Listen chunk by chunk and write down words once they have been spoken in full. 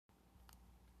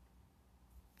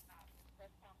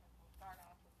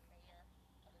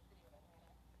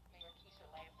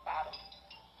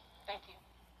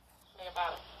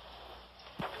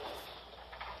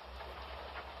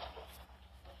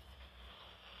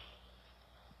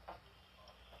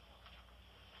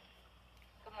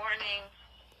morning.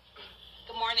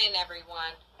 Good morning,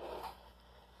 everyone.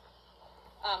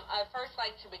 I'd first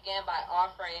like to begin by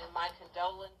offering my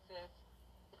condolences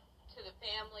to the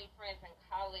family, friends, and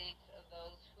colleagues of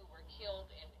those who were killed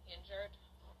and injured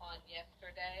on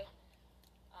yesterday.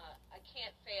 I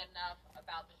can't say enough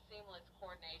about the seamless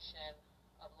coordination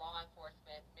of law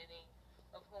enforcement, many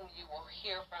of whom you will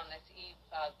hear from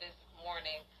this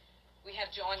morning. We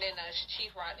have joined in us Chief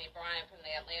Rodney Bryant from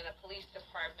the Atlanta Police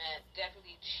Department,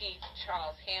 Deputy Chief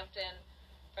Charles Hampton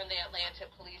from the Atlanta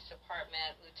Police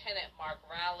Department, Lieutenant Mark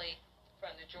Rowley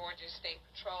from the Georgia State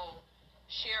Patrol,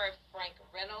 Sheriff Frank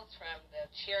Reynolds from the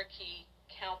Cherokee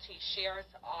County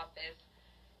Sheriff's Office,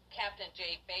 Captain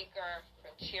Jay Baker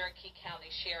from Cherokee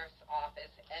County Sheriff's Office,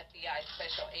 FBI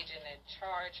Special Agent in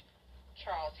Charge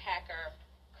Charles Hacker,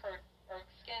 Kurt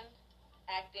Erskine,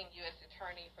 Acting U.S.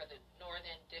 Attorney for the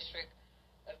Northern District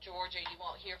of Georgia. You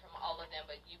won't hear from all of them,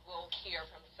 but you will hear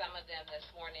from some of them this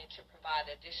morning to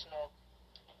provide additional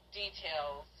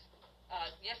details.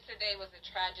 Yesterday was a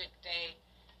tragic day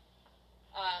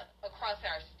across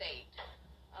our state.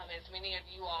 As many of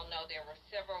you all know, there were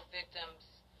several victims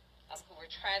who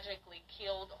were tragically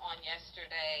killed on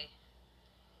yesterday,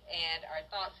 and our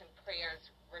thoughts and prayers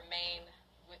remain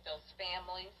with those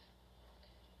families.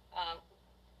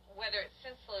 Whether it's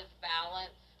senseless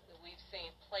violence that we've seen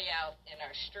play out in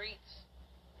our streets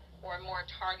or more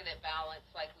targeted violence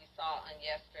like we saw on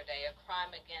yesterday, a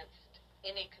crime against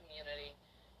any community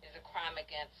is a crime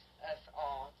against us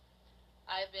all.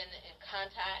 I've been in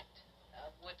contact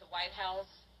with the White House.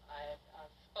 I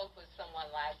spoke with someone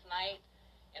last night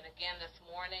and again this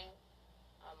morning.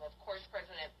 Of course,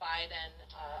 President Biden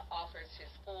offers his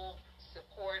full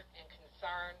support and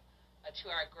concern to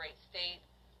our great state.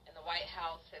 And the White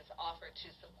House has offered to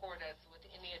support us with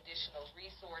any additional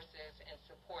resources and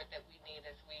support that we need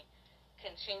as we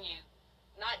continue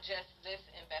not just this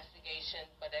investigation,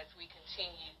 but as we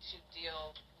continue to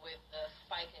deal with the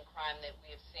spike in crime that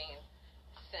we have seen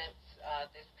since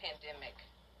this pandemic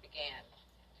began.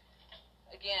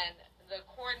 Again, the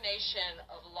coordination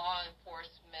of law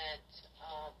enforcement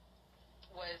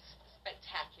was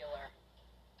spectacular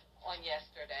on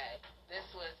yesterday. This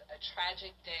was a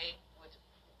tragic day with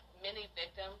many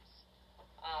victims,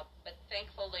 but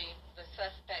thankfully the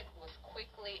suspect was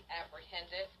quickly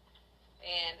apprehended.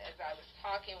 And as I was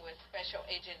talking with Special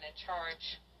Agent in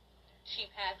Charge Chief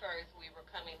Hacker as we were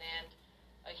coming in,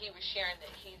 he was sharing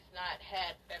that he's not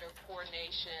had better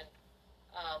coordination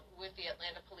with the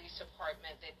Atlanta Police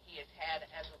Department than he has had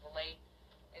as of late.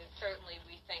 And certainly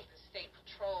we thank the State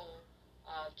Patrol,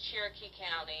 Cherokee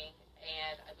County,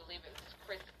 and I believe it was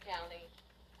Crisp County,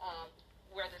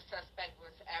 where the suspect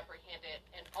was apprehended,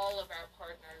 and all of our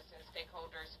partners and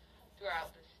stakeholders throughout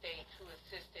the state who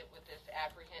assisted with this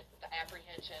the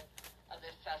apprehension of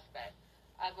this suspect.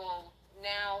 I will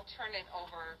now turn it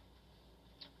over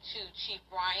to Chief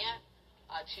Bryant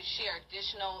to share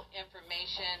additional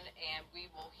information, and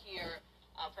we will hear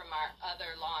from our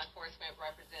other law enforcement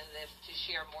representatives to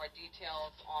share more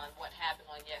details on what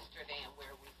happened on yesterday and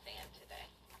where we stand today.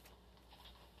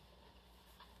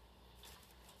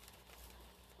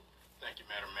 Thank you,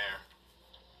 Madam Mayor.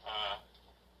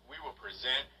 We will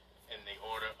present in the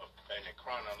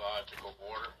chronological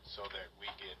order so that we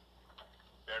can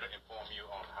better inform you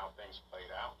on how things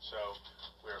played out. So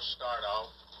we'll start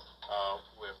off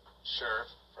with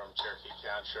Sheriff from Cherokee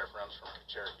County, Sheriff Reynolds from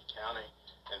Cherokee County,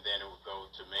 and then it will go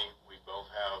to me. We both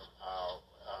have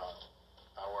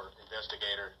our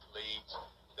investigator leads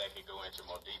that can go into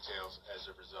more details as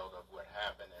a result of what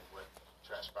happened and what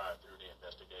transpired through the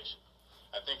investigation.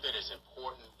 I think that it's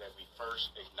important that we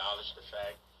first acknowledge the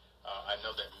fact, I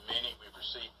know that we've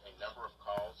received a number of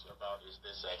calls about, is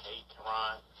this a hate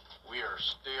crime? We are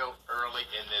still early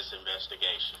in this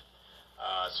investigation.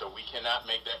 So we cannot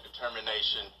make that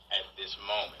determination at this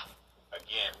moment.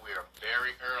 Again, we are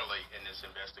very early in this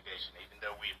investigation. Even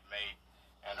though we've made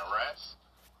an arrest,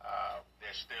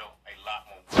 there's still a lot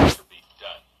more work to be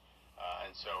done.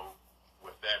 And so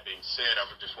with that being said, I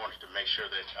just wanted to make sure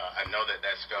that I know that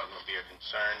that's going to be a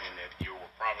concern and that you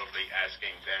were probably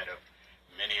asking that of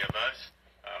many of us.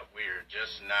 We are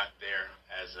just not there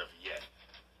as of yet.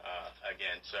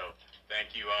 Again, so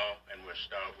thank you all, and we'll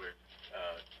start with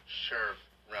Sheriff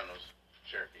Reynolds,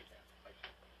 Cherokee County.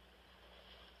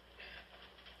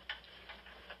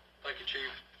 Thank you,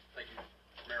 Chief. Thank you,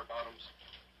 Mayor Bottoms.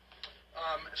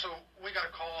 So we got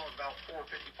a call about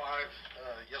 4:55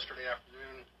 yesterday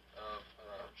afternoon of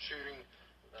shooting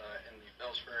in the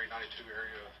Bells Ferry 92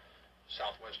 area of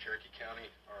southwest Cherokee County.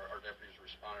 Our deputies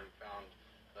responded and found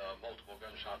multiple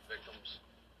gunshot victims.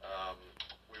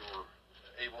 We were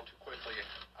able to quickly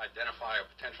identify a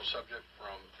potential controversial subject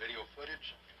from video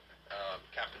footage.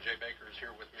 Captain Jay Baker is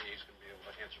here with me. He's going to be able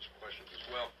to answer some questions as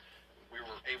well. We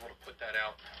were able to put that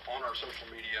out on our social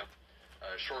media.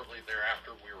 Shortly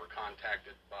thereafter, we were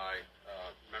contacted by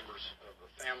members of the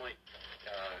family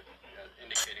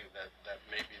indicating that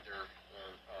may be their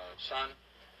son,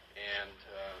 and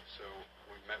so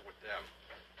we met with them.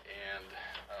 And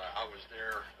I was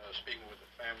there speaking with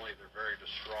the family. They're very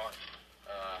distraught,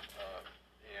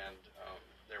 and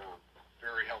they were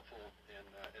very helpful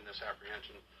in this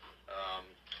apprehension.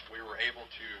 We were able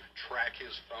to track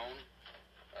his phone.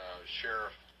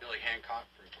 Sheriff Billy Hancock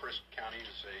from Crisp County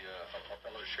is a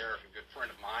fellow sheriff and good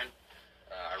friend of mine.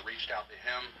 I reached out to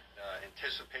him,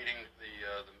 anticipating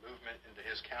the movement into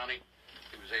his county.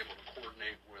 He was able to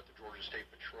coordinate with the Georgia State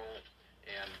Patrol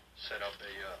and set up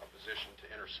a position to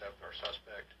intercept our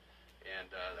suspect. And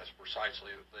that's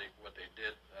precisely what they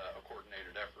did, a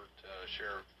coordinated effort.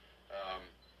 Sheriff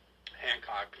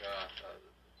Hancock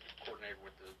coordinated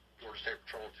with the Georgia State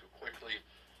Patrol to quickly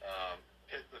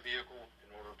hit the vehicle in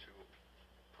order to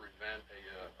prevent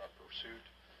a pursuit.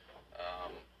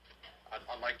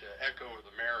 I'd like to echo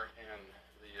the mayor and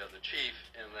the chief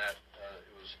in that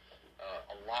it was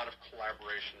a lot of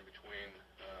collaboration between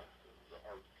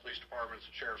our police departments,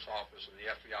 the sheriff's office, and the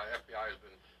FBI. FBI has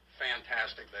been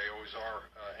fantastic. They always are.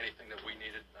 Anything that we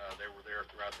needed, they were there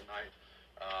throughout the night.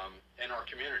 And our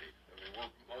community. I mean,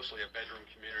 we're mostly a bedroom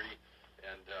community,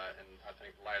 and I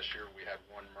think last year we had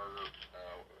one murder.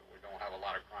 We don't have a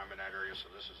lot of crime in that area,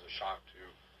 so this is a shock to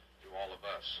all of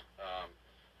us.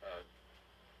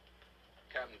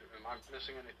 Captain, am I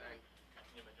missing anything?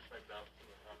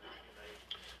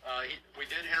 We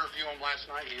did interview him last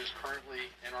night. He is currently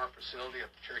in our facility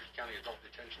at the Cherokee County Adult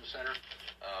Detention Center.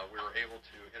 We were able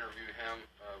to interview him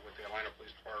with the Atlanta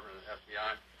Police Department and the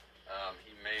FBI.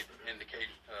 He made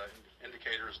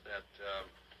indicators that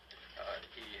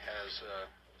he has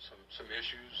some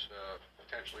issues,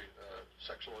 potentially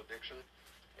sexual addiction,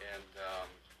 and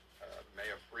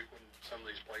may have frequented some of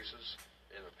these places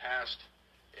in the past.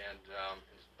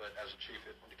 But as the chief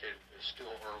indicated, it's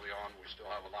still early on. We still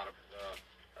have a lot of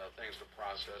things to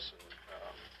process, and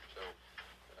so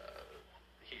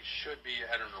he should be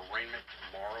at an arraignment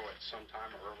tomorrow at some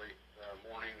time early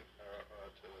morning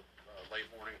to late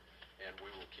morning, and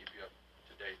we will keep you up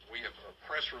to date. We have a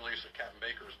press release that Captain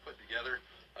Baker has put together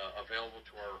available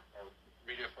to our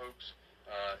media folks.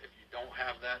 If you don't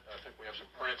have that, I think we have some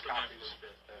print copies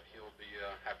that he'll be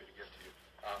happy to give to you.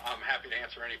 I'm happy to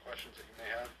answer any questions that you may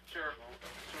have. Sheriff,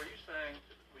 so are you saying,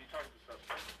 when you talk to the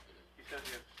suspect, he says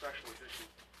he has sexual addiction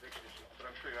issues, but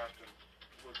I'm sure you asked him,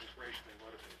 was this racially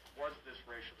motivated? Was this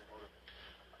racially motivated?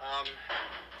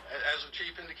 As the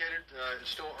chief indicated, it's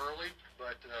still early,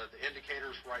 but the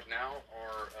indicators right now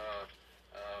are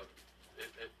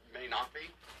it may not be.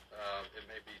 It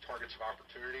may be targets of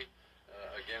opportunity.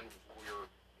 Again,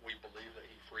 we believe that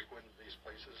he frequented these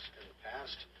places in the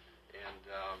past, and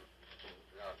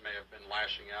may have been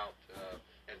lashing out,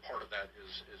 and part of that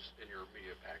is in your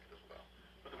media packet as well.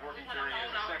 But the working theory is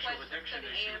a sexual addiction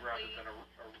issue rather than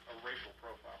a racial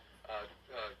profile.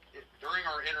 During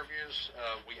our interviews,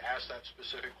 we asked that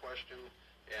specific question,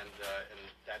 and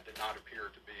that did not appear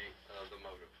to be the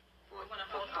motive. We want to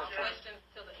hold our questions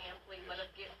till the end, please. Let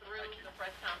us get through the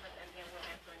press conference, and then we'll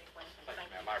answer any questions. Thank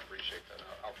you, ma'am. I appreciate that.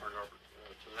 I'll turn it over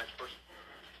to the next person.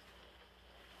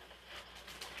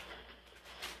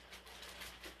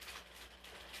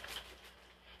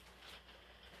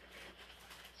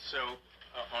 So,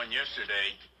 on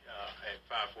yesterday at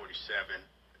 5:47,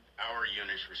 our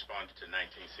units responded to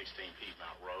 1916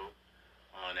 Piedmont Road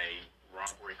on a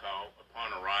robbery call.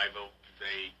 Upon arrival,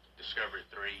 they discovered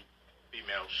 3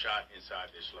 females shot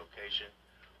inside this location.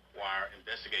 While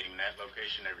investigating that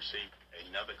location, they received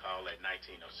another call at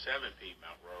 1907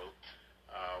 Piedmont Road,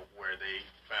 where they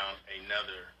found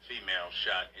another female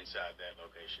shot inside that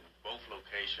location. Both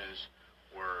locations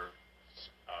were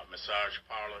massage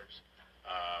parlors.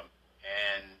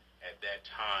 And at that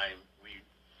time, we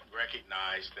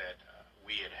recognized that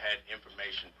we had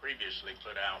information previously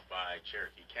put out by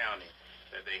Cherokee County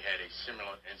that they had a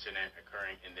similar incident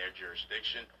occurring in their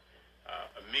jurisdiction.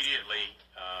 Immediately,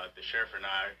 the sheriff and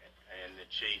I and the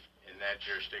chief in that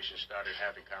jurisdiction started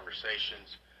having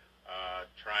conversations,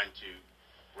 trying to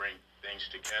bring things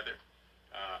together.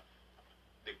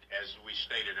 As we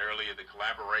stated earlier, the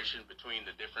collaboration between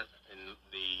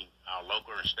our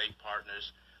local and state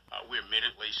partners, we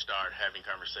immediately start having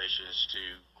conversations to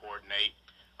coordinate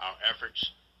our efforts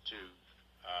to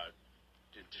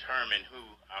determine who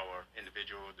our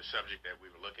individual, the subject that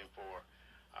we were looking for.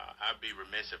 I'd be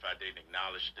remiss if I didn't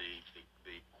acknowledge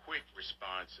the quick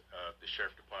response of the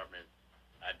Sheriff Department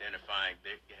identifying,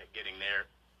 getting their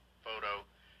photo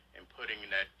and putting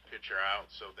that picture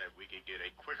out so that we could get a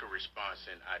quicker response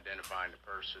in identifying the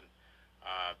person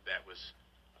that was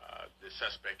the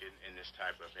suspect in this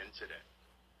type of incident.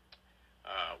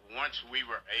 Once we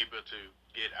were able to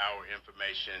get our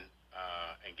information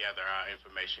and gather our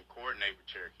information, coordinate with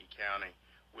Cherokee County,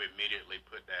 we immediately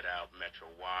put that out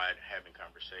metro-wide, having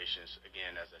conversations,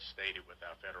 again, as I stated, with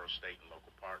our federal, state, and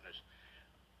local partners.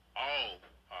 All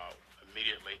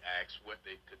immediately asked what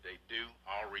could they do.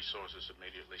 All resources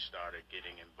immediately started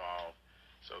getting involved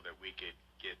so that we could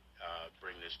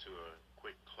bring this to a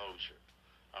quick closure.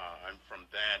 And from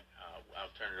that,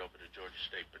 I'll turn it over to Georgia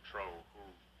State Patrol, who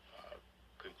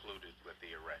concluded with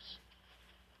the arrest.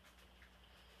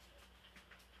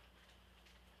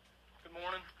 Good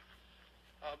morning.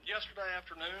 Yesterday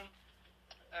afternoon,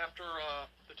 after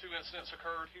the two incidents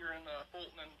occurred here in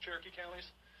Fulton and Cherokee counties,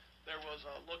 there was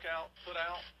a lookout put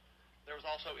out. There was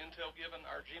also intel given.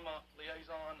 Our GEMA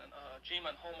liaison and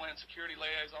GEMA and Homeland Security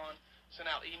liaison sent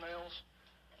out emails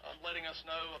letting us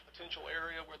know a potential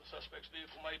area where the suspect's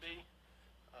vehicle may be.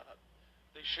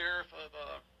 The sheriff of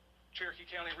Cherokee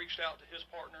County reached out to his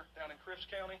partner down in Cripps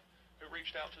County, who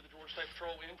reached out to the Georgia State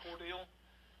Patrol in Cordele,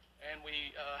 and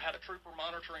we had a trooper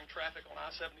monitoring traffic on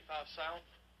I-75 South.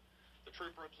 The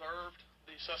trooper observed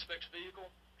the suspect's vehicle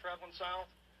traveling south.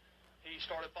 He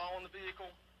started following the vehicle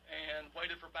and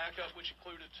waited for backup, which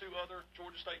included two other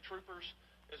Georgia State troopers,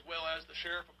 as well as the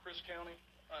sheriff of Cripps County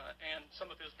and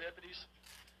some of his deputies.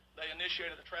 They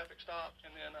initiated a traffic stop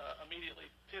and then immediately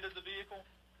pitted the vehicle.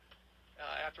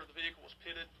 After the vehicle was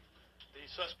pitted, the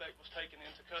suspect was taken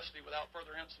into custody without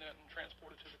further incident and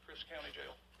transported to the Cripps County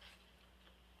Jail.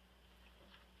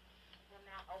 We're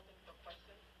now open for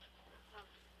questions.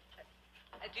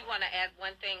 I do want to add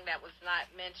one thing that was not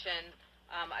mentioned.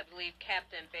 I believe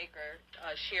Captain Baker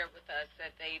shared with us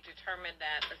that they determined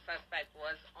that the suspect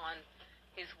was on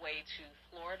his way to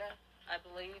Florida, I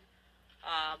believe,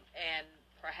 and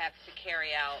perhaps to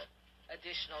carry out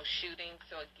additional shootings.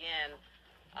 So again,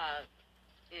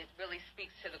 it really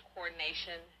speaks to the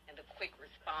coordination and the quick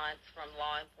response from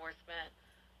law enforcement.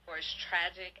 For as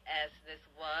tragic as this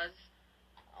was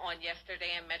on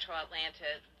yesterday in Metro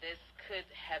Atlanta, this could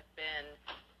have been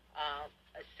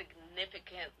a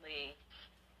significantly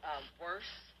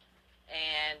worse.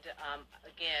 And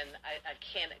again, I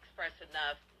can't express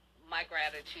enough my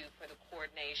gratitude for the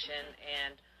coordination,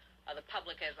 and the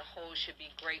public as a whole should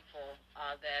be grateful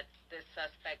that this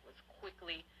suspect was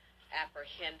quickly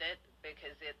apprehended,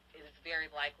 because it is very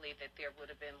likely that there would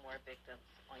have been more victims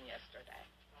on yesterday.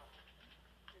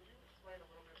 Can you explain a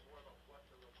little bit more about what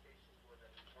the locations were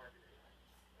that he targeted?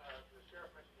 The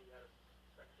sheriff mentioned he had a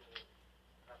sexual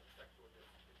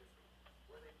addiction.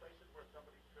 Were they places where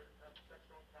somebody could have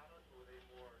sexual encounters, or were they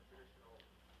more traditional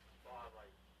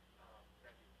law-like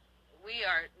venues? We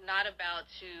are not about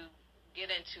to get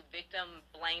into victim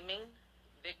blaming,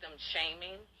 victim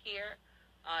shaming here.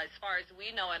 As far as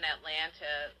we know in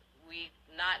Atlanta, we've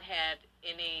not had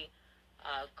any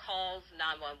calls,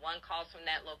 911 calls from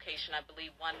that location. I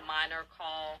believe one minor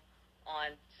call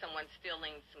on someone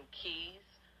stealing some keys.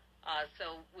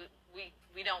 So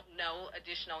we don't know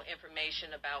additional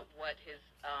information about what his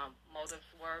motives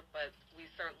were, but we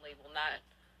certainly will not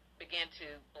begin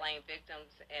to blame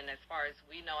victims. And as far as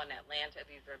we know in Atlanta,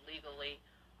 these are legally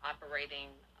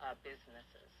operating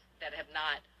businesses that have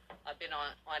not been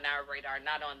on our radar,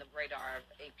 not on the radar of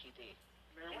APD.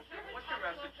 Mayor, what's your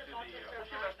message to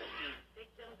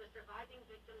the surviving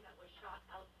victim that was shot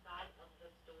outside of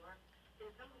the store? Can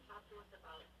someone talk to us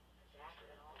about that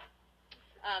at all?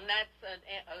 That's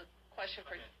a question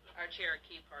for our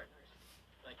Cherokee partners.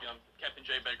 Thank you. I'm Captain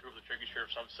Jay Baker of the Cherokee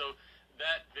Sheriff's Office. So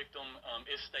that victim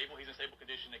is stable. He's in stable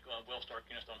condition at Wellstar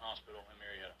Kennestone Hospital in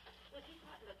Marietta. Was he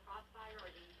caught in the crossfire, or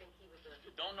do you think he was a...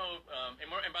 Don't know. And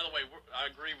by the way,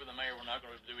 I agree with the mayor. We're not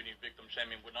going to do any victim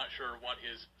shaming. We're not sure what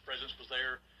his presence was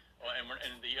there.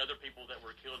 And the other people that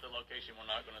were killed at the location, we're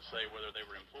not going to say whether they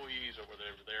were employees or whether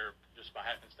they were there just by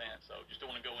happenstance. So just don't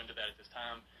want to go into that at this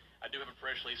time. I do have a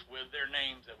press release with their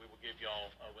names that we will give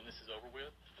y'all when this is over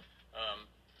with.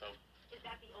 So is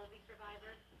that the only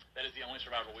survivor? that is the only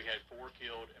survivor. We had 4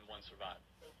 killed and 1 survived.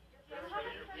 How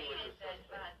do you say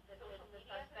that the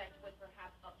suspect was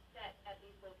perhaps upset at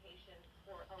these locations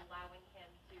for allowing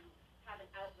him to have an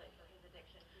outlet for his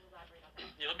addiction? Can you elaborate on that?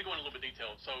 Yeah, let me go into a little bit of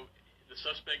detail. So the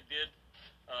suspect did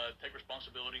take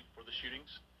responsibility for the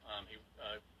shootings. He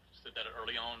said that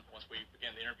early on once we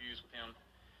began the interviews with him.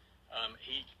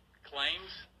 He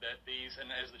claims that these, and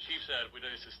as the chief said,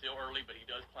 this is still early, but he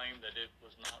does claim that it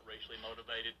was not racially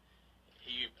motivated.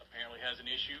 He apparently has an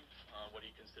issue, what he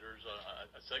considers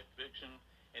a sex addiction,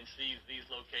 and sees these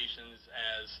locations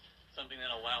as something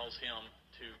that allows him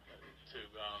to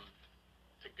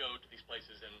go to these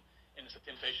places, and it's a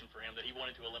temptation for him that he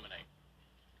wanted to eliminate.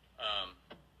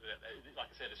 Like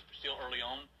I said, it's still early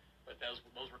on, but those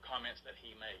were comments that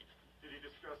he made. Did he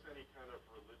discuss any kind of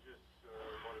religious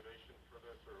motivation for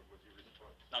this, or was he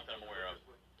responsible? Not that I'm aware of.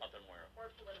 Not that I'm aware of. Or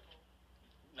political?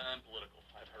 Non-political.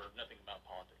 I've heard nothing about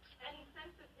politics. Any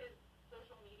sense of his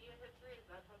social media history? Is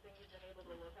that something you've been able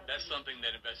to look at? That's something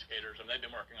that investigators, and they've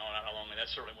been working on it along, and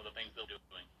that's certainly one of the things they'll be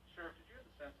doing. Sheriff, did you have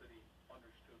the sense that he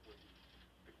understood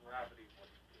the gravity of what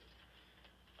he did?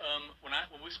 When I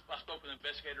spoke with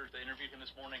investigators, they interviewed him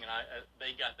this morning, and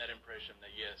they got that impression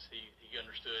that yes, he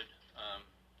understood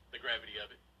the gravity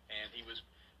of it, and he was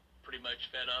pretty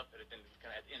much fed up at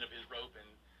the end of his rope, and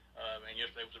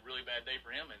yesterday was a really bad day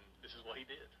for him, and this is what he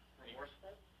did.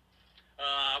 Remorseful?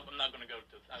 I'm not going to go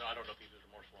to. I don't know if he was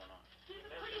remorseful or not. He's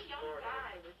a pretty young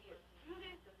guy. Was he a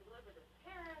student? Does he live with his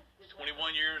parents?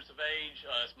 21 years of age.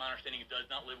 It's my understanding he does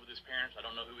not live with his parents. I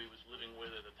don't know who he was living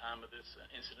with at the time of this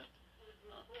incident.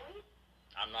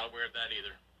 I'm not aware of that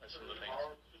either. That's some of the things.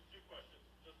 Just two questions.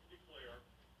 Just to be clear,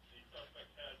 the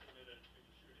suspect has admitted to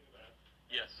the shooting event.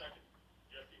 Yes. Second,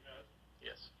 yes, he has.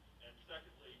 Yes. And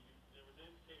secondly, there was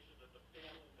indication that the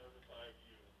family notified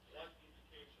you. What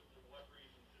indications and what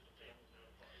reasons did the family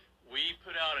notify you? We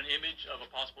put out an image of a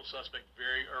possible suspect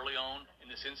very early on in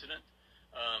this incident,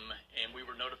 and we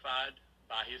were notified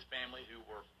by his family, who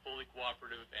were fully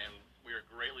cooperative, and we are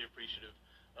greatly appreciative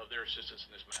of their assistance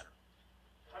in this matter.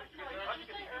 How did you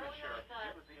get the image, Sheriff?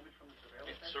 It was the image from the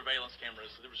Surveillance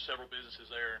cameras. So there were several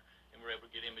businesses there, and we were able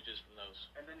to get images from those.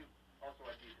 And then you also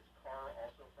ID'd his car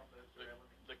also from the surveillance?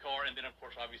 The car, and then, of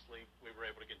course, obviously, we were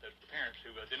able to get in touch with the parents,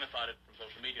 who identified it from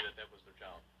social media that was their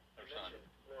child, their son.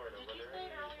 Florida. Did you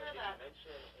say earlier that? Did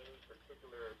you mention any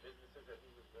particular businesses that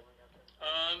he was going after?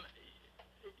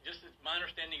 Just my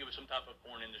understanding, it was some type of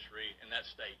porn industry in that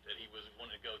state that he was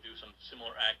wanting to go do some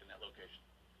similar act in that location.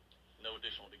 No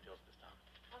additional details at this time.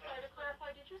 I'm sorry, to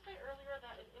clarify, did you say earlier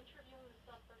that in interviewing the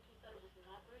suspect, he said it was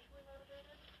not racially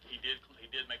motivated? He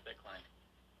did make that claim.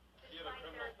 Despite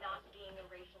there not being a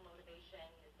racial motivation,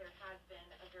 there has been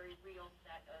a very real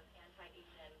set of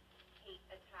anti-Asian hate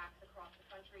attacks across the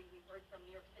country. We've heard from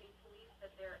New York City police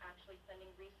that they're actually sending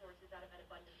resources out of an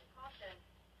abundance of caution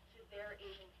to their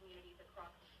Asian communities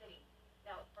across the city.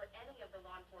 Now, for any of the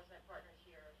law enforcement partners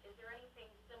here, is there anything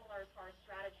similar as far as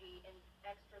strategy and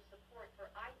extra support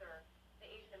for either the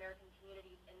Asian American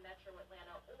communities in Metro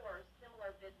Atlanta or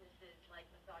similar businesses like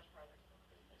massage parlors?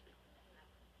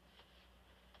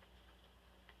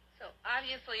 So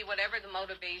obviously, whatever the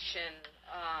motivation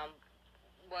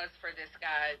was for this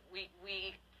guy,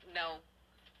 we know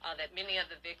that many of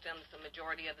the victims, the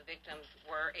majority of the victims,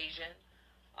 were Asian.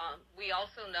 We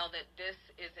also know that this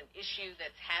is an issue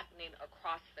that's happening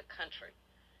across the country.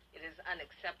 It is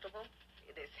unacceptable.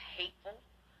 It is hateful,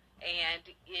 and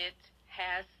it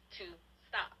has to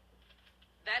stop.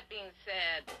 That being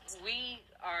said, we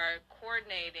are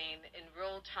coordinating in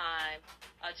real time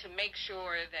to make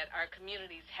sure that our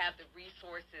communities have the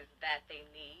resources that they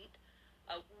need.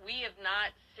 We have not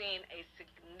seen a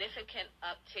significant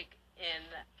uptick in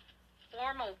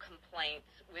formal complaints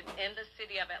within the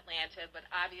city of Atlanta, but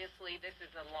obviously this is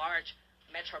a large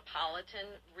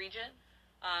metropolitan region.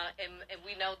 And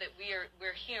we know that we're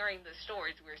hearing the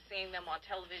stories. We're seeing them on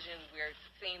television. We're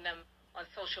seeing them on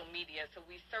social media. So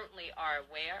we certainly are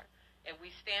aware, and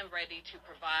we stand ready to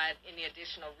provide any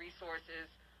additional resources.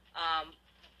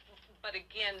 But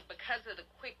again, because of the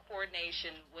quick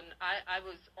coordination, when I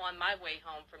was on my way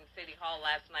home from City Hall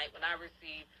last night, when I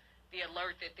received the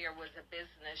alert that there was a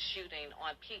business shooting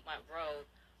on Piedmont Road,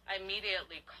 I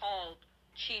immediately called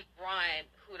Chief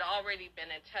Bryant, who had already been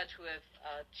in touch with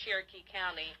Cherokee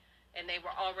County, and they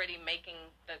were already making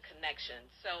the connection.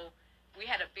 So we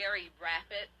had a very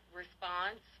rapid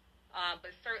response,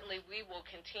 but certainly we will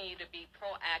continue to be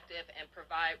proactive and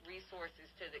provide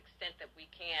resources to the extent that we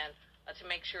can to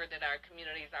make sure that our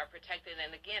communities are protected.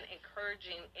 And again,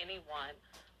 encouraging anyone.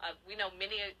 We know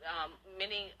many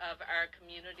of our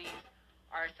communities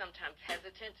are sometimes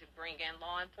hesitant to bring in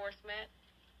law enforcement.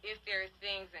 If there are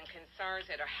things and concerns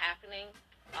that are happening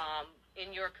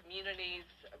in your communities,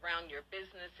 around your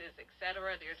businesses, et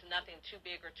cetera, there's nothing too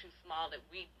big or too small that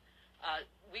we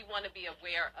want to be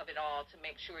aware of it all to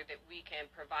make sure that we can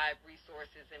provide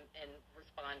resources and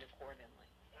respond accordingly.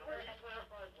 Can you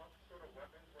clarify what sort of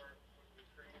weapons were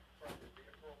retrieved from the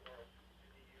vehicle or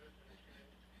did he use in the shooting,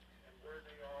 and were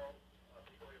they all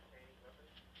legally obtained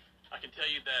weapons? I can tell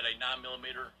you that a 9mm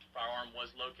firearm was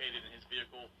located in his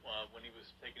vehicle when he was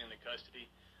taken into custody.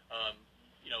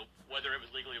 whether it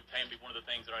was legally obtained would be one of the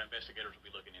things that our investigators will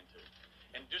be looking into.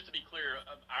 And just to be clear,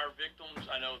 our victims,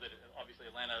 I know that obviously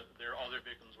Atlanta, all their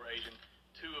victims were Asian.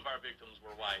 2 of our victims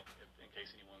were white, in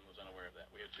case anyone was unaware of that.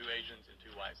 We have 2 Asians and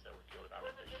 2 whites that were killed at our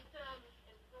location.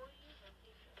 Employees or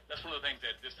people? That's one of the things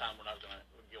that this time we're not going to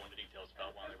go into details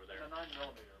about while they were there. The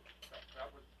 9mm,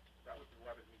 that was the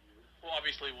weapon he used. Well,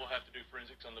 obviously, we'll have to do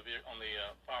forensics on the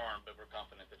firearm, but we're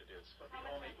confident that it is. But it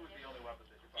was the only weapon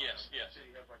that you found? Yes, yes.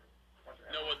 Did he have like a bunch of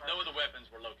No of the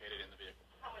weapons were located in the vehicle.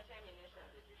 How much ammunition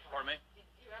did you find? Pardon me?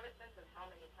 Do you have a sense of how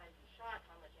many times you shot,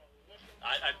 how much ammunition?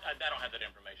 I don't have that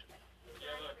information. Is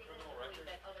there any reason to believe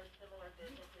that other similar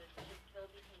businesses should still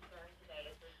be concerned today?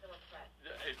 Is there still a threat?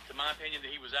 To my opinion,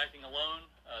 that he was acting alone.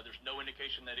 There's no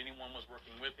indication that anyone was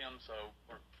working with him, so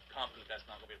we're confident that's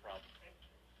not going to be a problem.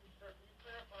 Sir, can you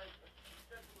clarify, you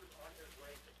said he was on his way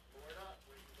to Florida,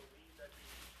 where you believe that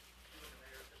you and the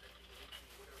mayor said that you believe he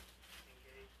would have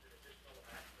engaged in additional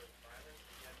acts of violence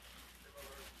against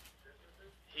similar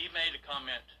businesses? He made a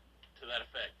comment to that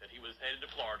effect, that he was headed to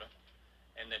Florida,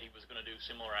 and that he was going to do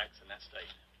similar acts in that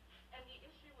state. And the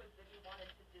issue was that he wanted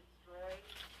to destroy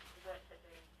what had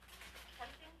been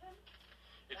tempting him?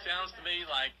 It sounds to me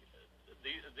like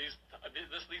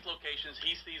these locations,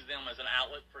 he sees them as an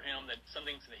outlet for him, that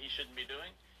something that he shouldn't be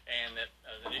doing, and that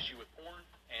an issue with porn,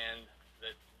 and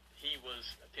that he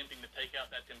was attempting to take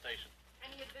out that temptation.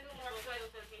 And he had visited both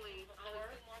those locations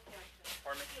before?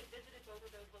 Pardon me? He had visited both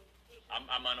of those locations?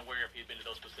 I'm unaware if he'd been to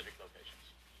those specific locations.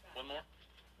 One more?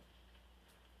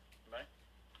 Anybody?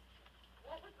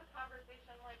 What was the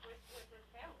conversation like with his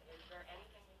family? Is there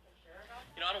anything you can share about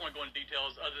that? I don't want to go into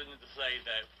details other than to say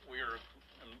that we are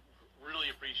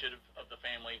really appreciative of the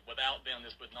family. Without them,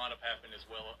 this would not have happened as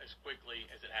quickly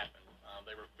as it happened.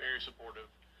 They were very supportive,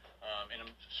 and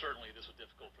certainly this was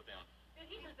difficult for them. Did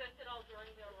he resist it all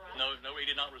during the arrest? No, he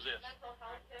did not resist. Mental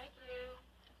health, thank you.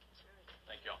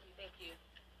 Thank y'all. Thank you.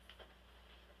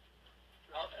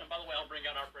 And by the way, I'll bring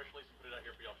out our press release and put it out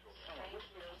here for y'all shortly. Thank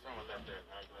you. Someone's out there,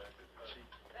 eyeglasses.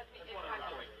 Let me get my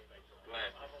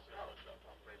Glasses.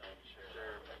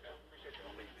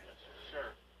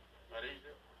 Sure.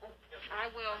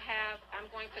 I'm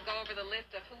going to go over the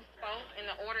list of who spoke in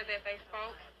the order that they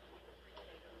spoke,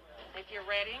 if you're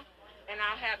ready. And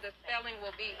I'll have the spelling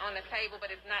will be on the table,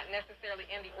 but it's not necessarily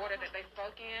in the order that they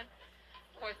spoke in.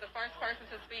 Of course, the first person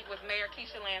to speak was Mayor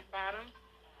Keisha Lance Bottoms.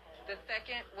 The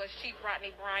second was Chief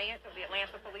Rodney Bryant of the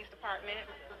Atlanta Police Department.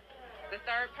 The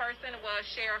third person was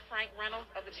Sheriff Frank Reynolds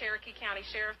of the Cherokee County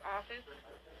Sheriff's Office.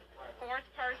 Fourth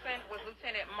person was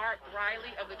Lieutenant Mark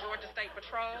Riley of the Georgia State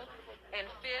Patrol. And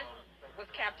fifth was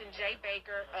Captain Jay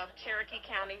Baker of Cherokee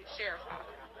County Sheriff's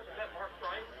Office. Is that Mark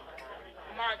Price?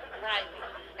 Mark Riley.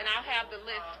 And I'll have the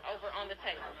list over on the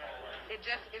table. It's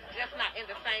just not in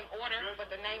the same order,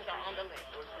 but the names are on the list.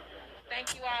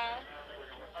 Thank you all.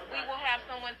 We will have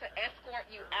someone to escort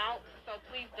you out, so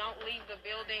please don't leave the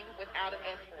building without an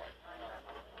escort.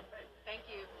 Thank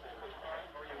you.